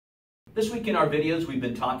This week in our videos, we've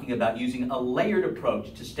been talking about using a layered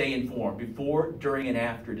approach to stay informed before, during, and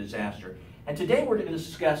after disaster. And today we're going to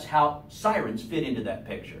discuss how sirens fit into that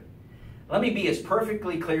picture. Let me be as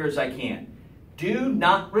perfectly clear as I can. Do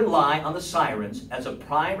not rely on the sirens as a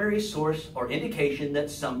primary source or indication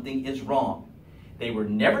that something is wrong. They were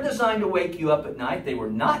never designed to wake you up at night. They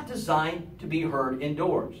were not designed to be heard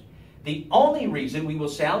indoors. The only reason we will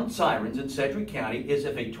sound sirens in Sedgwick County is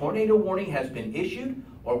if a tornado warning has been issued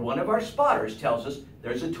or one of our spotters tells us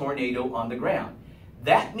there's a tornado on the ground.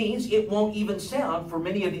 That means it won't even sound for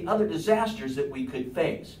many of the other disasters that we could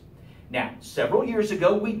face. Now, several years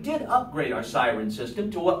ago, we did upgrade our siren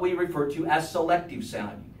system to what we refer to as selective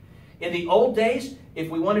sounding. In the old days, if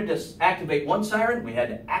we wanted to activate one siren, we had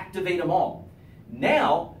to activate them all.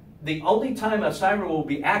 Now, the only time a siren will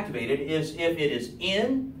be activated is if it is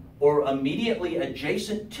in or immediately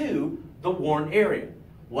adjacent to the warned area.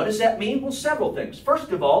 What does that mean? Well, several things.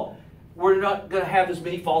 First of all, we're not going to have as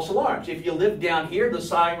many false alarms. If you live down here, the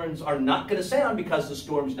sirens are not going to sound because the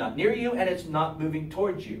storm's not near you and it's not moving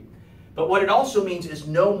towards you. But what it also means is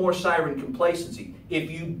no more siren complacency. If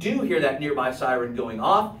you do hear that nearby siren going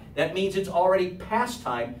off, that means it's already past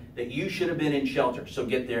time that you should have been in shelter. So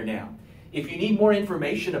get there now. If you need more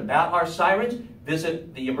information about our sirens,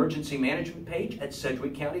 visit the emergency management page at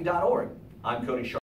sedgwickcounty.org. I'm Cody Sharp.